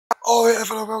Alright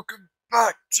everyone, welcome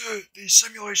back to the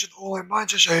Simulation Only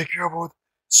Manchester United Mode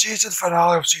season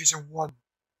finale of season 1.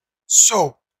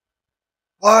 So,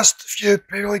 last few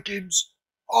Premier League games,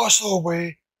 Arsenal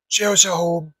away, Chelsea at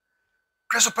home,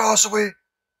 Crystal Palace away,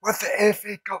 with the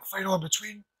FA Cup final in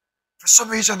between. For some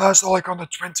reason that's not like on the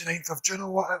 29th of June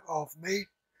or whatever, of May.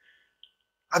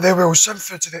 And then we'll sim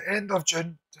through to the end of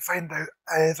June to find out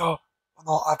either or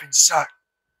not I've been sacked.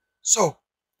 So,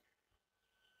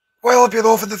 while I've been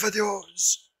off in the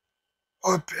videos,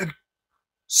 or in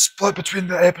split between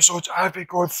the episodes, I've been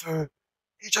going through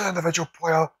each individual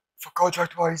player for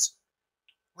contract wise.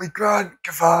 Lee Grant,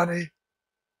 Cavani,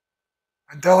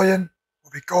 and Daly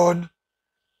will be gone.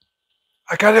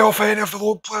 I can't offer any of the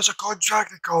loan players a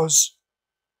contract because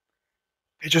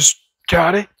they just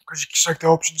carry, because you can select the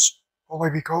options only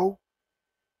be called.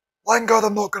 Lingard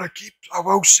I'm not going to keep, I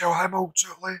will sell him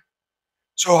ultimately.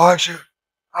 So I'll actually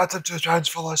add him to the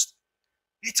transfer list.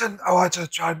 Eaton I'll add to the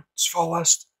transfer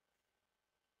list.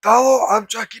 Daly, I'm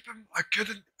trying to keep him. I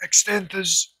couldn't extend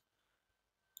his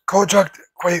contract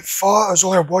quite far. It was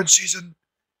only a 1 season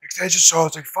extension, so I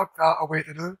was like, fuck that, I'll wait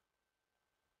to do.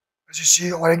 As you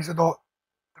see, length are not,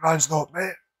 the man's not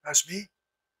met. That's me.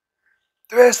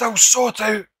 The rest I'll sort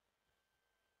out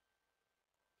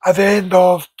at the end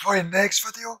of probably next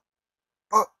video.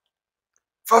 But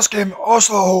first game,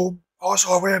 Arsenal at home,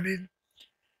 Arsenal away, I mean.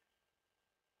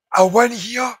 A win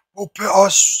here will put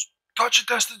us touching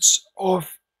distance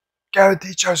of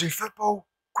guaranteed Chelsea football.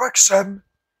 Quick sim.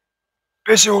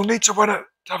 Basically, we'll need to win it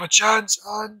to have a chance,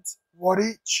 and one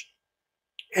each.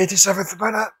 87th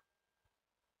minute.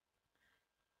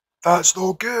 That's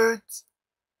no good.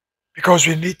 Because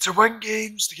we need to win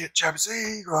games to get Champions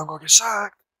League, or I'm going to get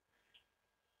sacked.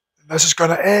 And this is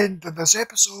going to end in this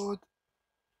episode.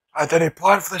 I didn't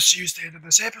plan for this series to end in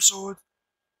this episode.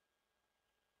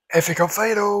 FA Cup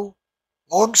final.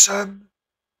 Long sim.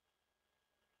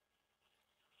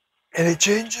 Any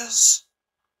changes?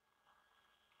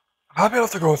 I'm happy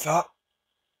enough to go with that.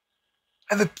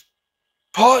 And the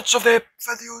parts of the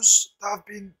videos that have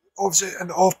been, obviously, and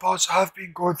the off parts have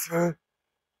been going through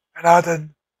and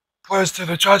adding players to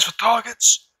the transfer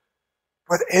targets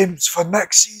with aims for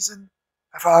next season,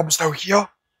 if I'm still here.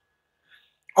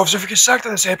 Obviously, if you get sacked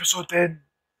in this episode, then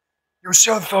you'll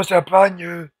see on Thursday a brand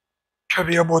new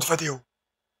career mode video.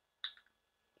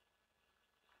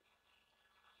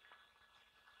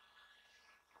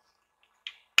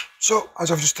 So, as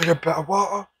I've just taken a bit of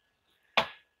water,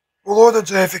 we'll on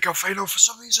into the FA Cup final. For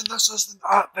some reason, this isn't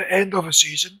at the end of a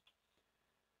season,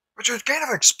 which I would kind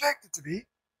of expect it to be.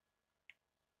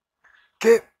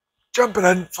 Okay, jumping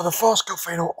in for the first cup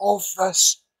final of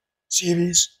this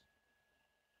series.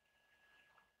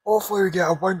 Hopefully we get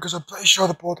a win, because I'm pretty sure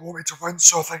the board want me to win,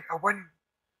 so I think a win,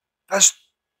 this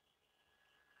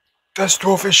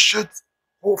trophy should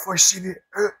hopefully see me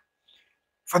out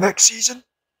for next season.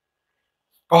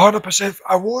 But 100%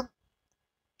 I won't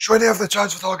show any of the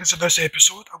transfer targets in this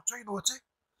episode. I'll try not to.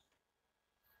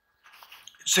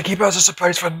 Just to keep it as a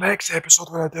surprise for next episode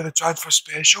when I do the transfer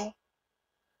special,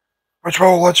 which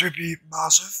will literally be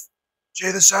massive.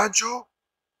 Jadon Sancho,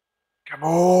 come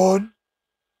on.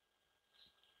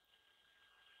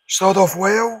 Started off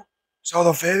well, started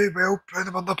off very well, putting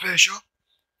him under pressure.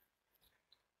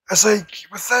 It's like,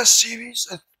 with this series,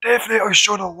 it's definitely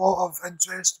shown a lot of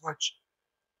interest, which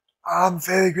I'm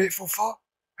very grateful for.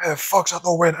 How the fuck's that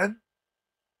not went in?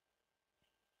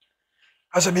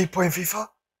 Is it me playing FIFA?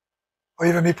 Or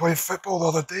even me playing football the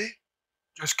other day?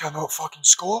 Just cannot fucking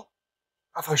score.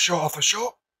 After shot after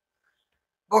shot.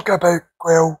 Talking about,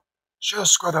 well, should have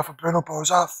scored after Bruno, but I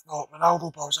was off, not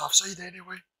Ronaldo, but I was offside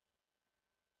anyway.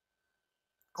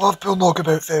 Liverpool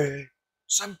knockabout very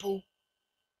simple.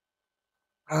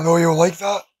 And I know you'll like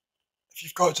that if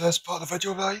you've got to this part of the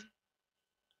video, right?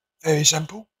 Very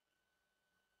simple.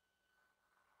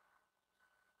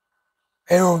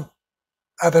 Anyone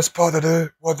at this part of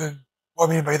the wondering what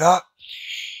I mean by that?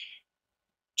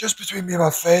 Just between me and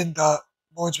my friend that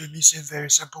moans with me saying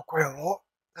very simple quite a lot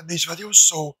in these videos,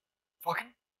 so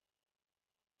fucking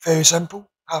very simple,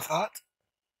 have that.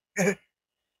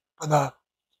 But nah.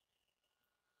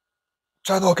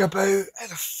 Try to knock about, how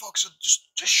the fuck's it? Just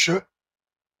shoot.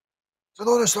 There's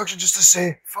no instruction just to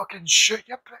say, fucking shoot,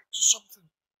 you pricks or something.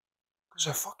 Because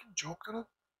they're fucking joking it.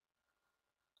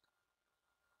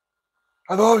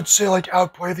 I know I would say, like,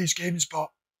 I'd play these games, but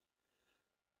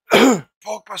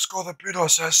Pogba scored the Bruno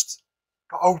assist,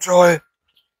 but ultimately,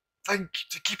 think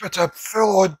to keep it a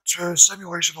full on to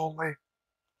simulation only.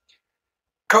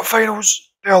 Cup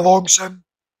finals, they're a long sim.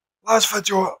 Last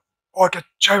video, like a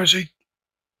Champions League,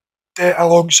 they're a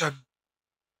long sim.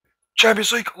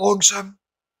 Champions League, long sim.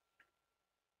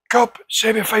 Cup,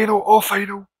 semi-final or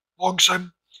final, long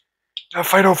sim. The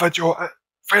final video,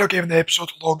 final game in the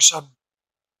episode, long sim.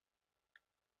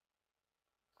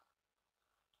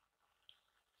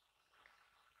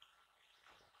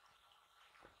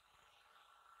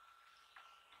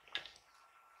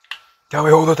 Can we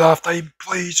hold it half time?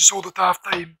 Please, just hold it half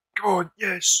time. Come on,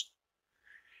 yes.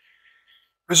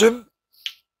 Resume.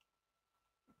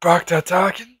 Back to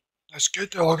attacking. That's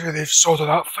good. It looks like they've sorted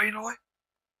that finally.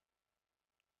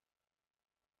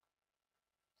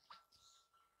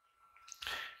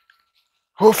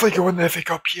 Hopefully, can win the FA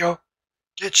Cup here.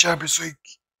 Get Champions League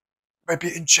by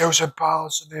beating Chelsea and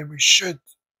Palace, and then we should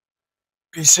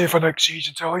be safe for next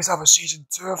season to at least have a season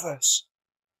 2 of this.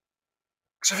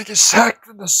 Because if he gets sacked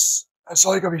in this, it's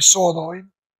only going to be so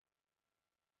annoying.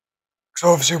 Because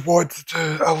I obviously want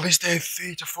to at least have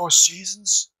 3 to 4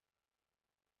 seasons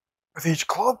with each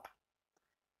club.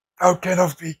 That would kind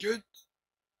of be good.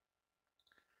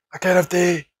 I kind of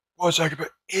do, what's like about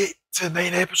 8 to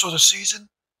 9 episodes a season.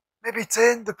 Maybe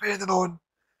 10, depending on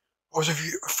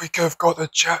if we could have got to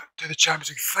the Champions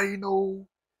League final.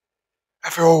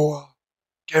 If we all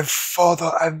get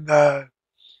further in the,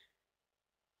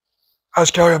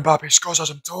 as Kylian Mbappe scores as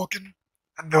I'm talking,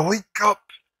 in the League Cup,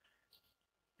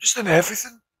 just in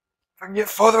everything. If I can get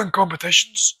further in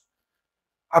competitions,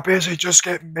 I basically just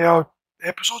get more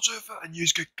episodes out of it, and you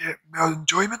could get more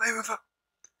enjoyment out of it.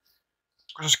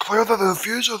 Because it's clear that the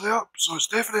views are there, so it's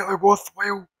definitely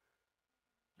worthwhile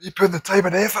me putting the time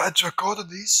and effort into recording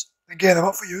these and getting them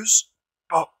up for use.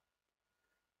 But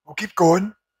we'll keep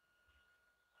going.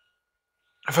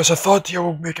 If it's a third tier,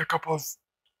 we'll make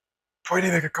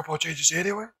probably make a couple of changes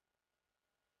anyway.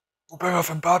 We'll bring off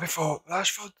Mbappe for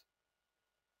Rashford,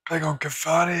 bring on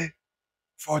Cavani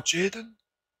for Jaden.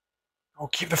 We'll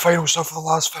keep the final stuff for the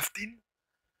last 15.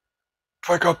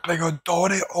 Probably bring on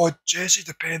Donny or Jesse,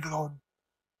 depending on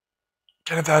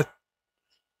kind of the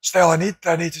style I need.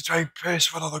 I need to try and press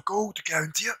for another goal to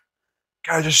guarantee it.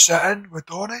 Can I just sit in with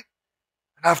Donny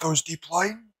and have those deep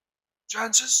line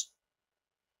chances?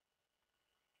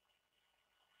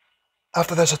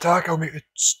 After this attack, I'll make the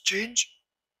change.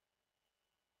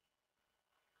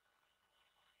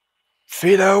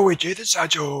 3-0 with Jadon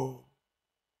Sancho.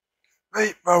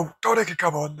 Right, well, Donny can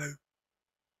come on now.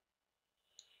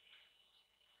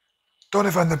 Donny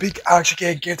van de Beek actually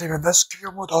getting game time in this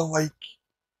career mode, unlike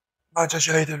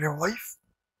Manchester United in real life.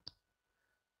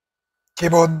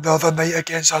 Came on the other night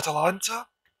against Atalanta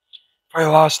for the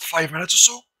last 5 minutes or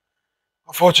so.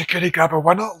 Unfortunately, couldn't grab a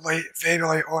winner very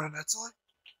late on in Italy.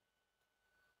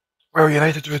 Well,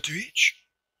 United do a 2 each.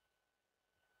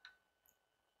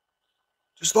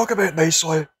 Just knock about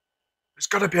nicely. It's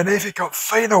going to be an FA Cup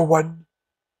final win,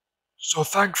 so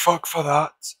thank fuck for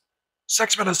that.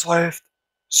 6 minutes left.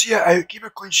 See it out, keep a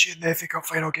clean sheet in the FA Cup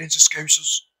final against the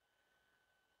Scousers.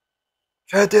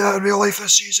 If I do that in real life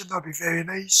this season, that'd be very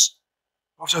nice.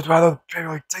 Obviously, I'd rather the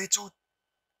Premier League title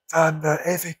than the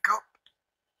FA Cup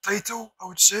title, I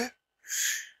would say.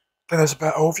 Then it's a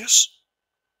bit obvious.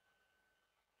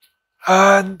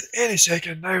 And any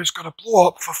second now it's going to blow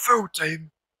up for full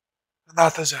time, and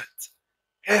that is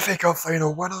it. FA Cup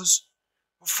final winners.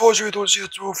 Unfortunately, we don't see the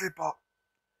trophy, but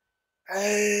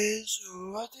it's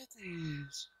what it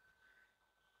is.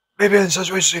 Maybe in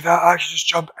situations like that, I actually just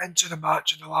jump into the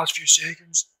match in the last few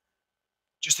seconds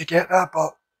just to get that,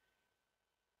 but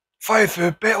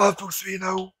 5-2, bet Liverpool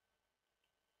 3-0.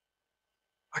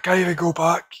 I can't even go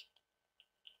back.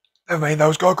 Never mind, I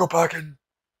was going to go back and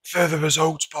further the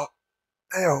results, but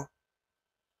hell.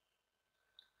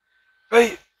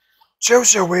 Right,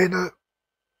 Chelsea away now.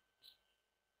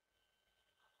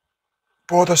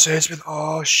 Board assessment,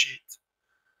 oh shit.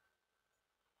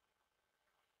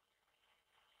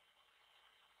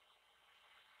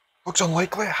 Looks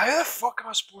unlikely. How the fuck am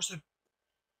I supposed to...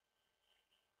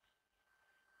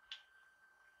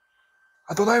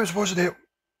 I don't know how I'm supposed to do it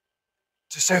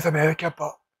to South America,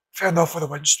 but fair enough for the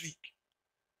win streak.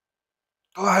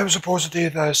 Don't know how I'm supposed to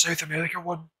do the South America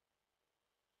one.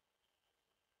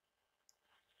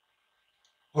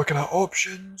 Looking at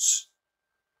options.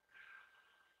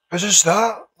 It's just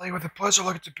that, like with the players I'm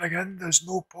looking to bring in, there's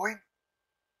no point.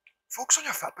 Focus on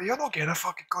your fit, but you're not getting a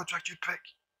fucking contract you pick.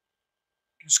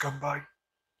 You scumbag.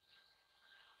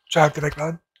 Jag the big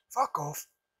man. Fuck off.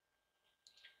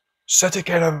 City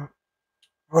kind of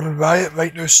running riot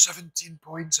right now, 17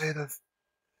 points ahead of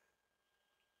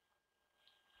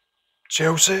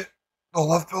Chelsea. No,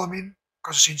 Liverpool, I mean,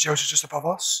 because I've seen Chelsea just above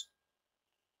us.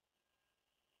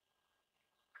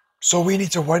 So we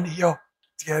need to win here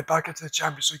to get back into the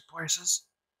Champions League places.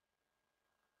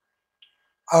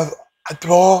 A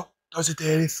draw doesn't do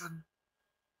anything.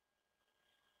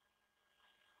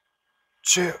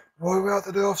 See, what we have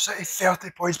to do off City? 30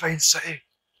 points behind City.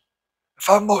 If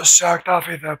I'm not sacked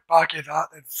after the back of that,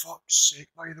 then fuck's sake,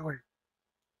 by the way.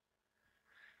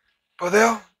 But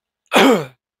there,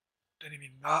 didn't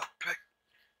mean that pick.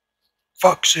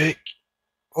 Fuck's sake.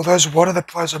 Well, there's one of the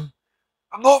players I'm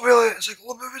not really, it's like,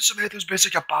 moving Semedo's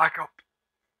basically a backup.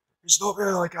 He's not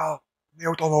really like a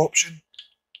nailed on option.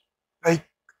 Like,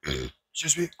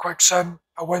 just be quick sim,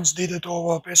 a win's needed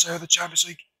over basically the Champions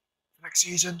League next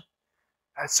season.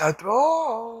 It's a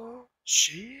draw.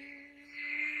 Shit.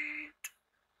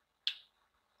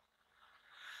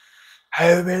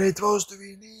 How many draws do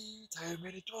we need? How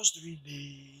many draws do we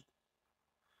need?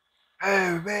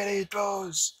 How many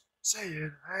draws?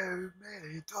 Saying how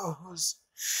many draws?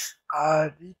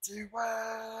 I need to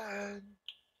win.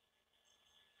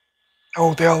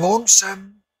 I'll do a long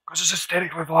sim, because this is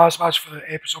technically the last match for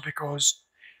the episode because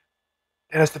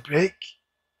there is the break.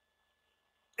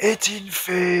 18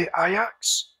 for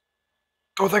Ajax.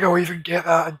 Don't think I'll even get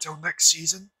that until next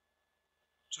season.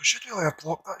 So I should really have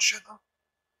blocked that, shouldn't I?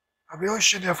 I really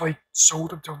shouldn't have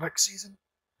sold him till next season.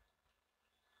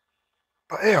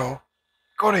 But hey,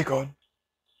 gone.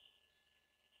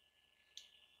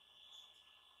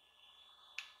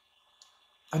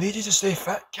 I need you to stay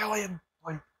fit, Killian.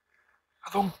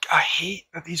 I hate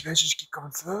that these messages keep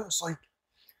coming through. It's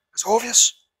it's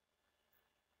obvious.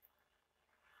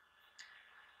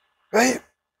 Right,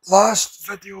 last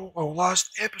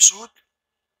episode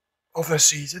of this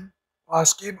season,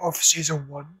 last game of season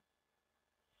 1,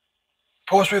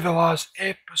 possibly the last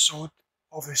episode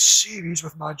of the series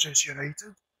with Manchester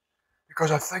United,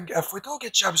 because I think if we don't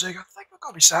get Champions League, I think we're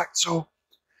going to be sacked. So,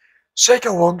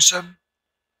 second long sim,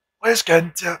 let's get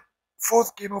into it.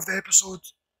 4th game of the episode,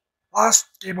 last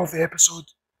game of the episode.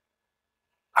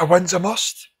 A win's a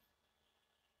must.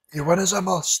 A win is a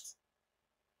must.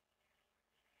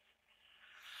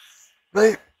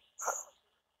 Right,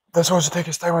 this wants to take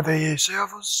us down with the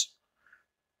servers.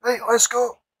 Right, let's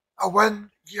go. A win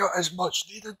here is much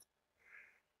needed.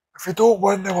 If we don't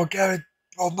win, then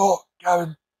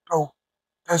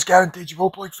there's guaranteed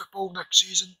Europa League football next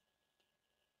season.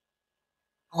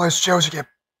 Unless Chelsea get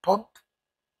pumped.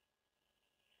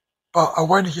 But a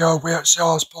win here where at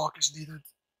Selhurst Park is needed.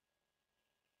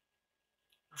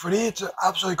 If we need to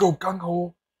absolutely go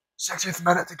gung-ho, 60th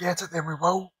minute to get it, then we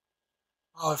will.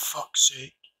 Oh, fuck's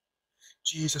sake.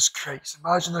 Jesus Christ,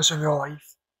 imagine this in real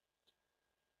life.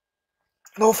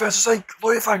 No offense, it's like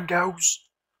Louis van Gaal's,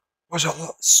 was it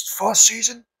first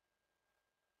season?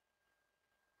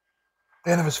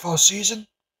 The end of his first season?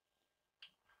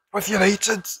 With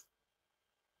United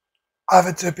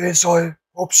having to basically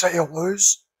hope City will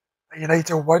lose, and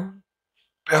United will win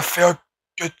by a fair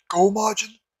good goal margin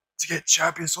to get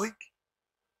Champions League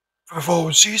for the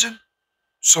following season.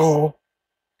 So,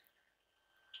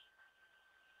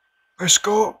 let's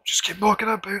go. Just keep knocking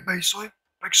it about nicely.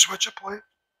 Big switch of play.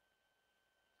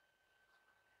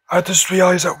 I just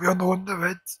realised that we're not in the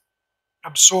red.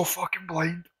 I'm so fucking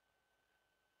blind.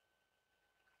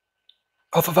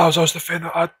 I thought that was us defending.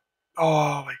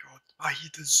 Oh my god, my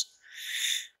heat is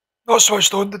not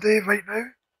switched on today right now.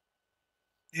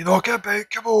 You knock it about,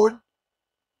 come on.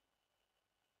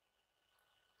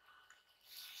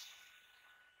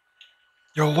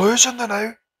 You're losing the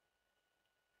now.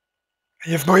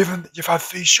 And you've had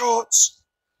 3 shots.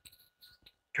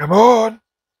 Come on.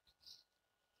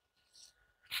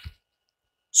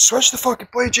 Switch the fucking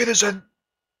play, Jaden's in.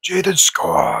 Jaden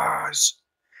scores.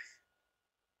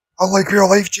 Unlike real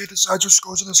life, Jaden Sancho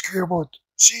scores in his career mode.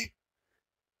 See?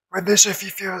 When they say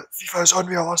FIFA is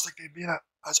unrealistic, they mean it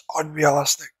as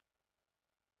unrealistic.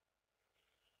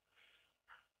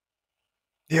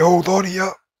 They hold on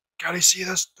here. Can he see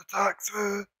this attack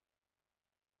through?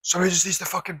 Somebody just needs to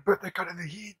fucking boot the cunt in the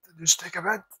heat and just take him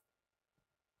in.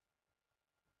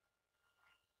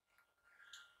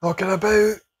 Knocking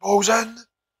about, ball's in.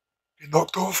 He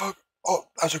knocked over. Oh,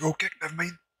 that's a goal kick, never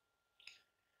mind.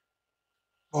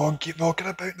 Go on, keep knocking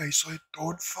about nicely.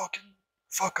 Don't fucking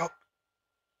fuck up.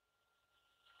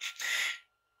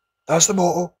 That's the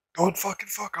motto. Don't fucking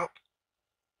fuck up.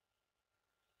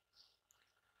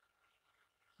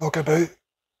 Knock about.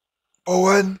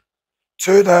 Ball in.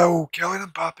 2-0.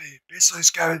 Kylian Mbappe. Basically, it's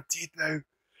guaranteed now.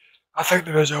 I think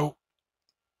the result.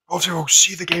 Obviously, we'll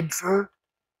see the game through.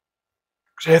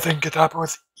 Because anything could happen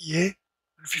with EA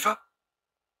and FIFA.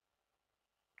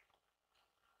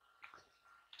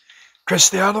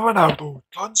 Cristiano Ronaldo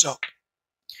turns up.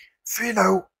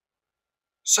 3-0.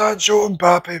 Sancho,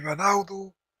 Mbappe,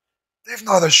 Ronaldo. They've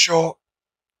not had a shot.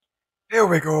 Here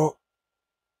we go.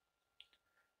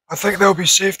 I think they'll be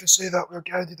safe to say that we're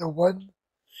guaranteed a win.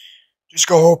 Just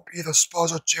go hope either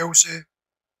Spurs or Chelsea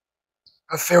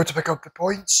have failed to pick up the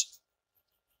points.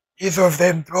 Either of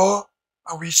them draw,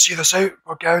 and we see this out,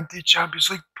 we're guaranteed Champions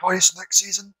League place next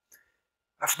season.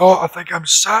 If not, I think I'm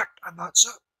sacked, and that's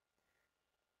it.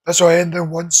 This will end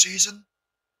in one season,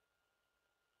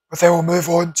 but then we'll move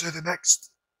on to the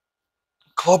next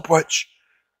club, which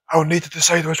I'll need to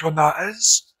decide which one that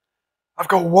is. I've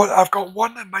got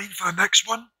one in mind for the next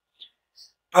one,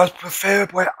 but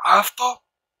preferably after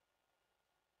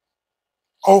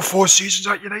all 4 seasons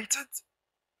at United.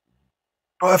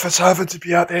 But if it's having to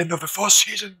be at the end of the first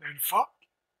season, then fuck.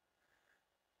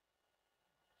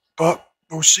 But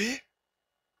we'll see.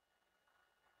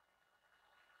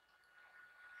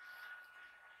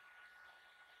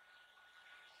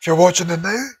 If you're watching it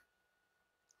now,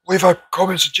 leave a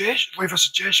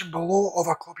suggestion below of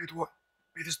a club you'd want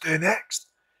me to do next.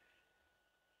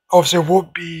 Obviously, it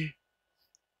won't be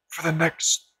for the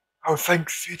next, I would think,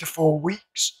 3 to 4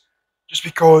 weeks, just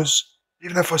because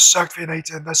even if we're sacked for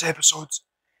United in this episode,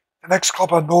 the next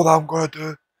club I know that I'm going to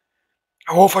do,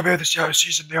 I'll hopefully be able to see out a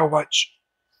season there, which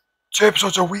 2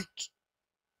 episodes a week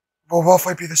will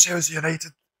roughly be the same as the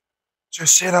United, so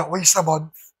saying at least a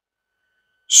month.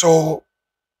 So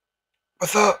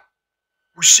with that,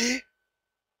 we'll see.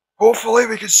 Hopefully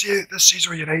we can see it this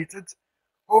season with United.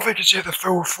 Hopefully we can see it the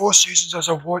full 4 seasons as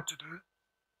I want to do.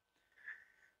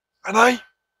 And I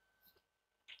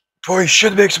probably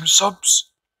should make some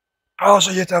subs. Palace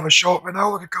are yet to have a shot.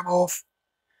 Ronaldo can come off.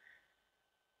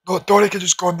 No, Daly can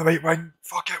just go on the right wing.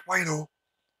 Fuck it, why not?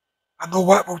 And know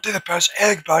what, we'll do the piss.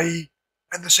 Eric Bailly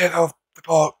in the centre of the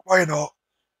park. Why not?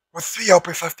 With 3 up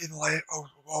with 15 left. Oh,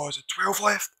 what was it? 12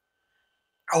 left?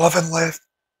 11 left.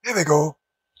 Here we go.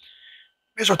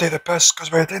 May as well take the piss, because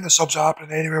by the time the subs are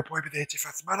happening anyway, it'll probably be the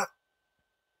 85th minute.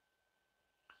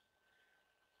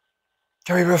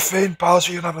 Can we refrain Palace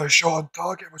from having a shot on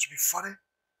target, which would be funny?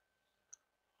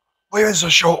 Not even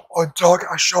a shot on target,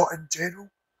 a shot in general.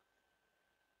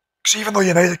 Because even though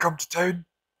United come to town,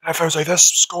 and if it was like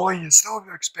this scoreline, you'd still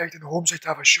be expecting the home side to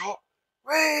have a shot.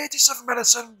 Wait, 87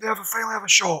 minutes in, they finally have a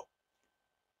shot.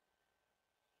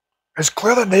 It's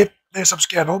clear that no subs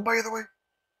getting on, by the way.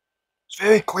 It's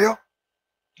very clear.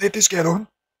 Nobody's getting on.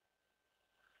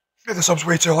 Made the subs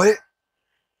way too late.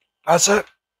 That's it.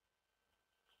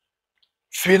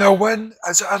 3-0 win,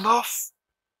 is it enough?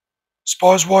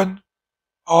 Spurs won.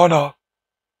 Oh no.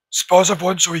 Spurs have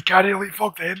won, so we can't really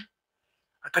fuck them.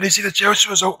 I didn't see the Chelsea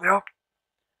result there.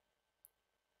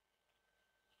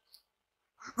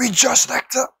 We just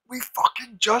nicked it. We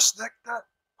fucking just nicked it.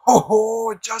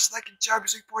 Ho, just nicking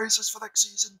Champions League places for next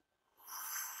season.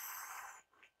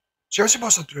 Chelsea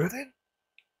must have drew then.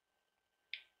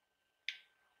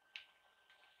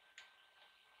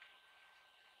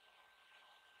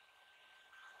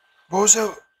 What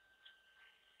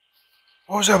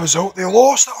was the result? They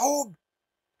lost at home.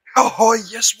 Oh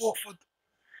yes, Watford.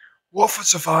 Watford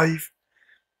survive.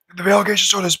 And the relegation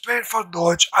zone is Brentford,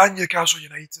 Norwich and Newcastle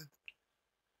United.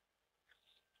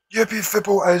 European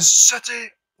football is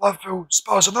City, Liverpool,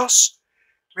 Spurs and us.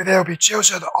 Where there will be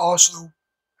Chelsea and Arsenal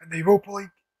in the Europa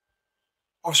League.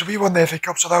 Obviously we won the FA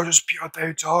Cup, so that'll just peter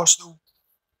down to Arsenal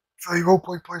for the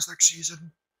Europa League place next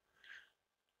season.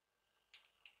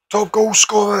 Top goal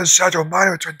scorer is Sadio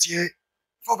Mane with 28,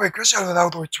 followed by Cristiano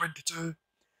Ronaldo with 22,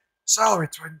 Salah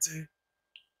with 20. Did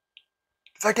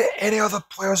I get any other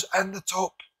players in the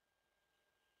top?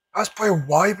 That's probably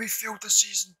why we failed this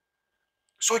season.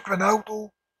 It's like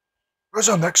Ronaldo. Where's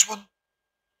our next one?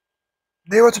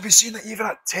 Nowhere to be seen even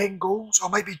at 10 goals, or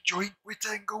might be joint with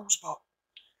 10 goals, but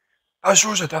that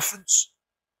shows a difference.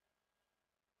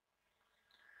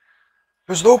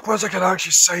 There's no players I can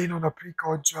actually sign on a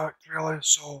pre-contract really,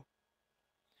 so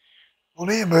we'll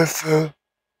need to move through.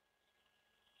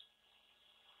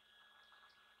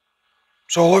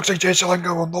 So it looks like Jesse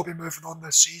Lingard will not be moving on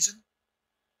this season.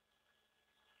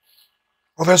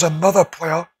 Well, there's another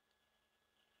player.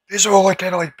 These are all like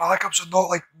kind of like backups and not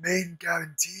like main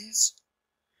guarantees.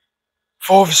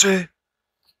 For obviously,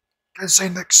 get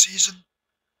signed next season.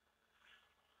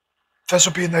 This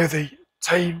will be now the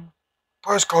time.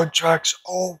 Players' contracts,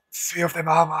 all 3 of them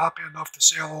I'm happy enough to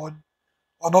sell on.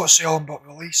 Or not sell on, but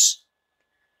release.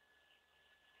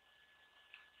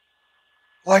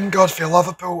 Lingard for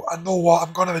Liverpool, I know what,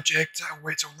 I'm going to reject it and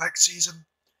wait till next season.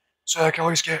 So I can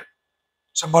always get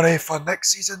some money for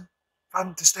next season for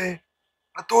him to stay.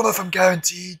 I don't know if I'm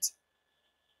guaranteed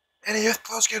any youth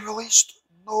players getting released.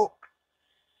 Nope.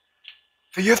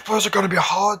 The youth players are going to be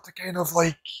hard to kind of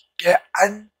like get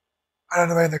in and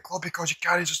around the club because you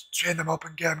can't just train them up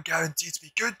and get them guaranteed to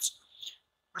be good.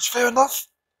 Which fair enough.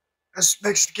 This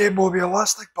makes the game more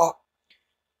realistic, but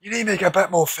you need to make it a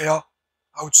bit more fair,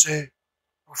 I would say.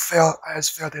 Well, fair, it is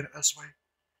fair doing it this way.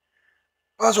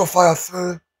 Might as well fire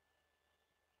through.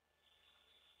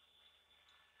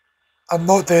 I'm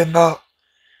not doing that.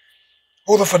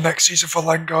 Hold it for next season for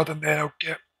Lingard, and then I'll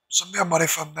get some more money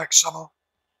from next summer.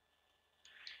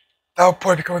 That'll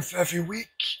probably be coming through every week.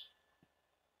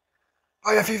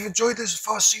 But if you've enjoyed this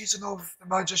first season of the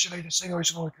Manchester United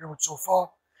Simulation Only Agreement so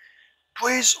far,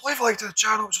 please leave a like to the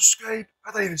channel and subscribe.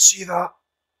 I didn't even see that.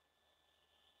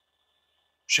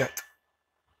 Shit.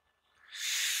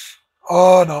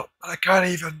 Oh no, and I can't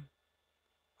even.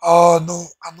 Oh no,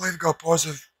 I'm not even got a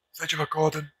positive video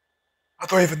recording. I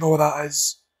don't even know what that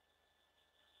is.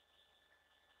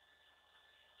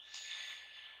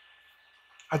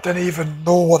 I didn't even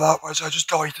know what that was. I just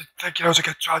deleted thinking I was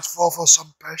like a transfer for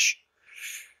some pish.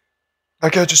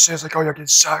 Like it just says like, oh, you're getting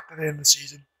sacked at the end of the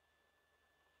season.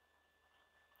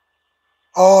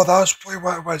 Oh, that was probably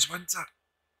what it was, wasn't it?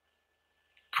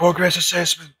 Progress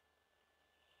assessment.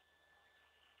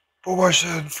 But I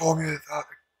should inform you that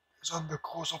it's under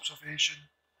close observation.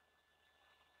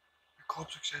 The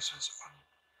club successes and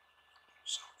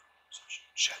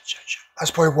shit.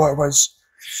 That's probably what it was.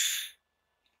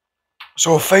 So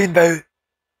we'll find out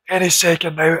any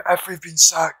second now if we've been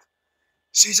sacked.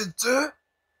 Season 2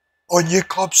 or new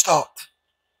club start.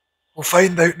 We'll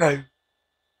find out now.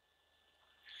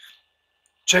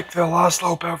 Check the last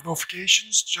little bit of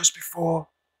notifications just before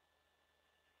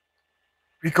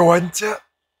we go into it.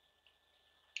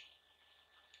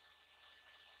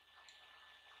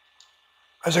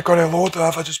 Is it going to load or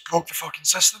have I just broke the fucking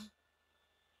system?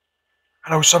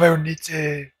 And I'll somehow need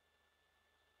to...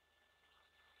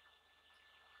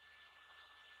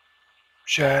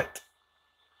 Shit.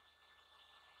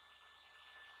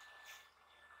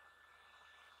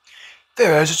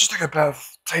 There it is, it's just took a bit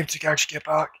of time to actually get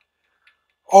back.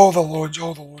 All the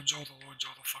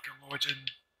fucking loads in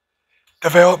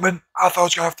development. I thought I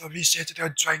was going to have to reset it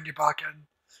and try and get back in.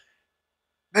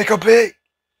 Make a break.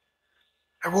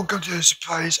 It won't come to a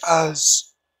surprise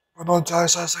as we're not entirely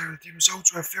satisfied with the team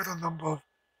results. We've failed a number of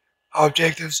our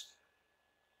objectives.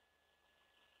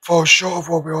 Fall short of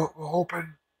what we're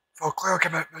hoping for a clear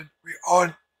commitment. We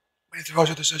aren't ready to rush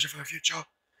a decision for the future.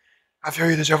 I feel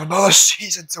you deserve another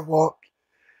season to work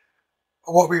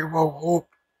on what we will hope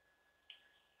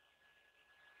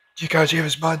you guys give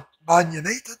us Man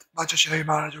United, Manchester United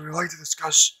manager. We'd like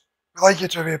you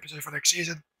to remain position for next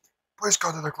season. Please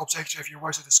contact the club secretary if you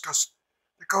wish to discuss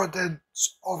the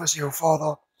contents obviously your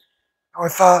father. And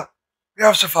with that, we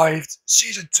have survived.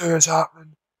 Season 2 is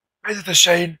happening. Ready to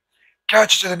shine.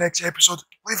 Catch you in the next episode.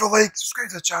 Leave a like, subscribe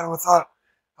to the channel with that.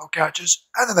 I'll catch you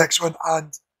in the next one,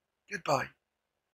 and goodbye.